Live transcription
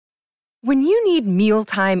When you need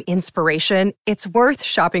mealtime inspiration, it's worth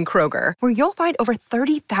shopping Kroger, where you'll find over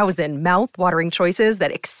 30,000 mouth-watering choices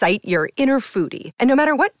that excite your inner foodie. And no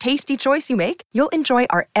matter what tasty choice you make, you'll enjoy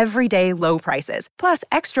our everyday low prices, plus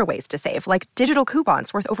extra ways to save, like digital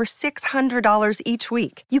coupons worth over $600 each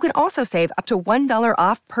week. You can also save up to $1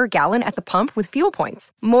 off per gallon at the pump with fuel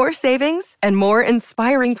points. More savings and more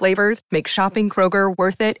inspiring flavors make shopping Kroger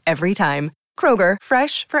worth it every time. Kroger,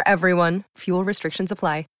 fresh for everyone. Fuel restrictions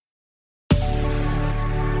apply.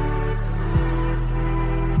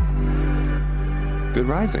 Good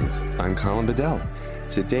Risings. I'm Colin Bedell.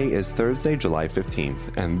 Today is Thursday, July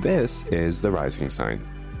 15th, and this is The Rising Sign.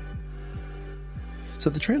 So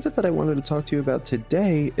the transit that I wanted to talk to you about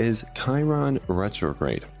today is Chiron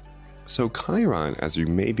retrograde. So Chiron, as you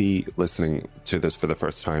may be listening to this for the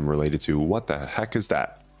first time, related to what the heck is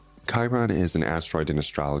that? Chiron is an asteroid in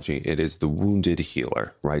astrology. It is the wounded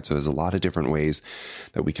healer, right? So there's a lot of different ways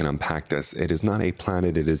that we can unpack this. It is not a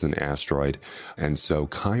planet, it is an asteroid. And so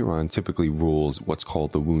Chiron typically rules what's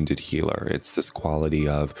called the wounded healer. It's this quality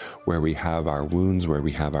of where we have our wounds, where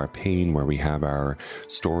we have our pain, where we have our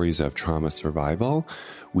stories of trauma survival.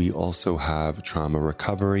 We also have trauma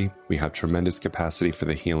recovery. We have tremendous capacity for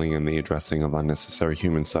the healing and the addressing of unnecessary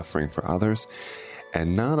human suffering for others.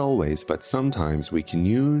 And not always, but sometimes we can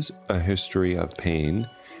use a history of pain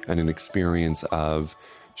and an experience of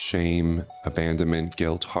shame, abandonment,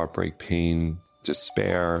 guilt, heartbreak, pain,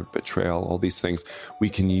 despair, betrayal, all these things. We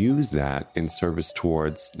can use that in service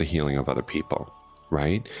towards the healing of other people,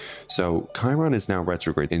 right? So Chiron is now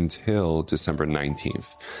retrograde until December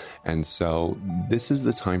 19th. And so this is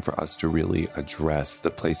the time for us to really address the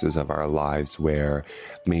places of our lives where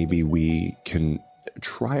maybe we can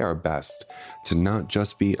try our best to not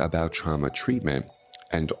just be about trauma treatment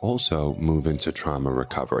and also move into trauma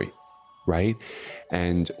recovery, right?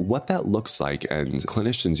 And what that looks like, and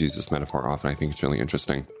clinicians use this metaphor often, I think it's really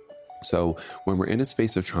interesting. So when we're in a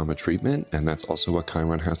space of trauma treatment, and that's also what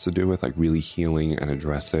Chiron has to do with, like really healing and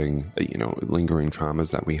addressing, lingering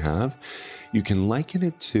traumas that we have, you can liken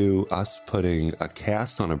it to us putting a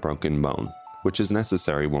cast on a broken bone, which is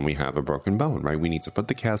necessary when we have a broken bone, right? We need to put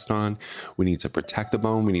the cast on, we need to protect the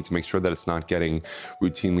bone, we need to make sure that it's not getting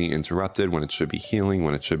routinely interrupted when it should be healing,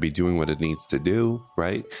 when it should be doing what it needs to do,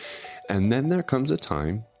 right? And then there comes a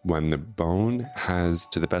time when the bone has,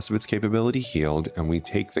 to the best of its capability, healed, and we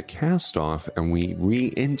take the cast off and we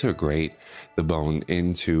reintegrate the bone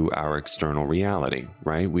into our external reality,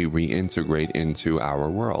 right? We reintegrate into our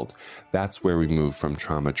world. That's where we move from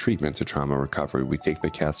trauma treatment to trauma recovery. We take the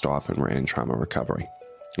cast off and we're in trauma recovery,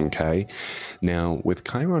 okay? Now, with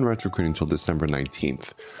Chiron retrograde until December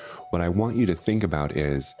 19th, what I want you to think about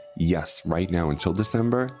is, yes, right now until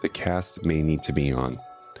December, the cast may need to be on.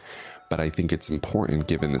 But I think it's important,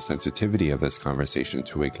 given the sensitivity of this conversation,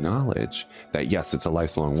 to acknowledge that, yes, it's a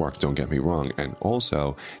lifelong work, don't get me wrong. And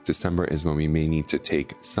also, December is when we may need to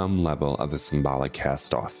take some level of the symbolic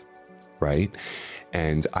cast off, right?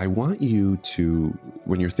 And I want you to,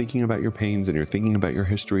 when you're thinking about your pains and you're thinking about your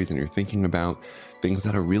histories and you're thinking about things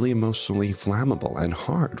that are really emotionally flammable and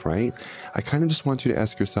hard, right? I kind of just want you to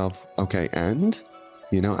ask yourself, okay, and?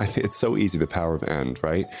 I think it's so easy, the power of and,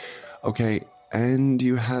 right? Okay, and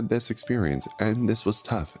you had this experience, and this was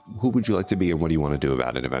tough. Who would you like to be, and what do you want to do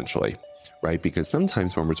about it eventually, right? Because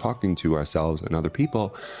sometimes when we're talking to ourselves and other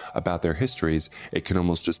people about their histories, it can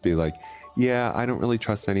almost just be like, yeah, I don't really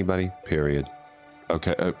trust anybody, period.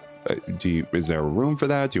 Okay, is there room for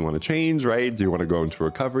that? Do you want to change, right? Do you want to go into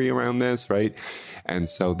recovery around this, right? And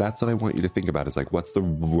so that's what I want you to think about, is like, what's the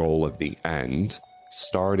role of the end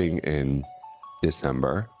starting in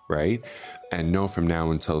December, right? And know from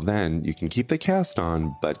now until then, you can keep the cast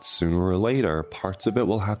on, but sooner or later, parts of it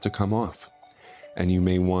will have to come off. And you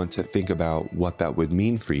may want to think about what that would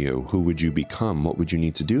mean for you. Who would you become? What would you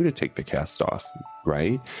need to do to take the cast off,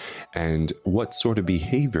 right? And what sort of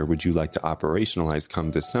behavior would you like to operationalize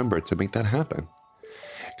come December to make that happen?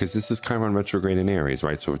 Because this is Chiron retrograde in Aries,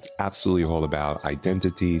 right? So it's absolutely all about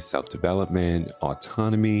identity, self-development,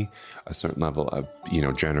 autonomy, a certain level of,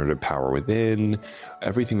 generative power within,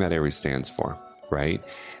 everything that Aries stands for, right?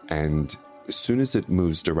 And as soon as it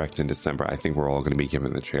moves direct in December, I think we're all going to be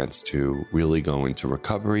given the chance to really go into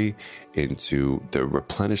recovery, into the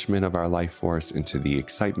replenishment of our life force, into the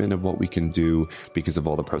excitement of what we can do because of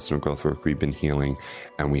all the personal growth work we've been healing,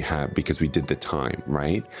 and we have because we did the time,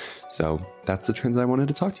 right? So that's the trends I wanted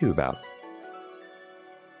to talk to you about.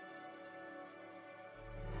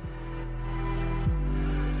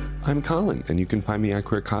 I'm Colin, and you can find me at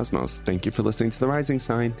Queer Cosmos. Thank you for listening to The Rising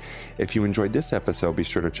Sign. If you enjoyed this episode, be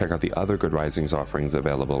sure to check out the other Good Risings offerings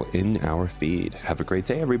available in our feed. Have a great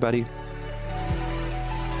day, everybody.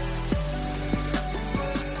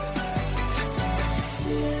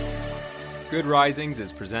 Good Risings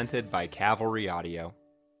is presented by Cavalry Audio.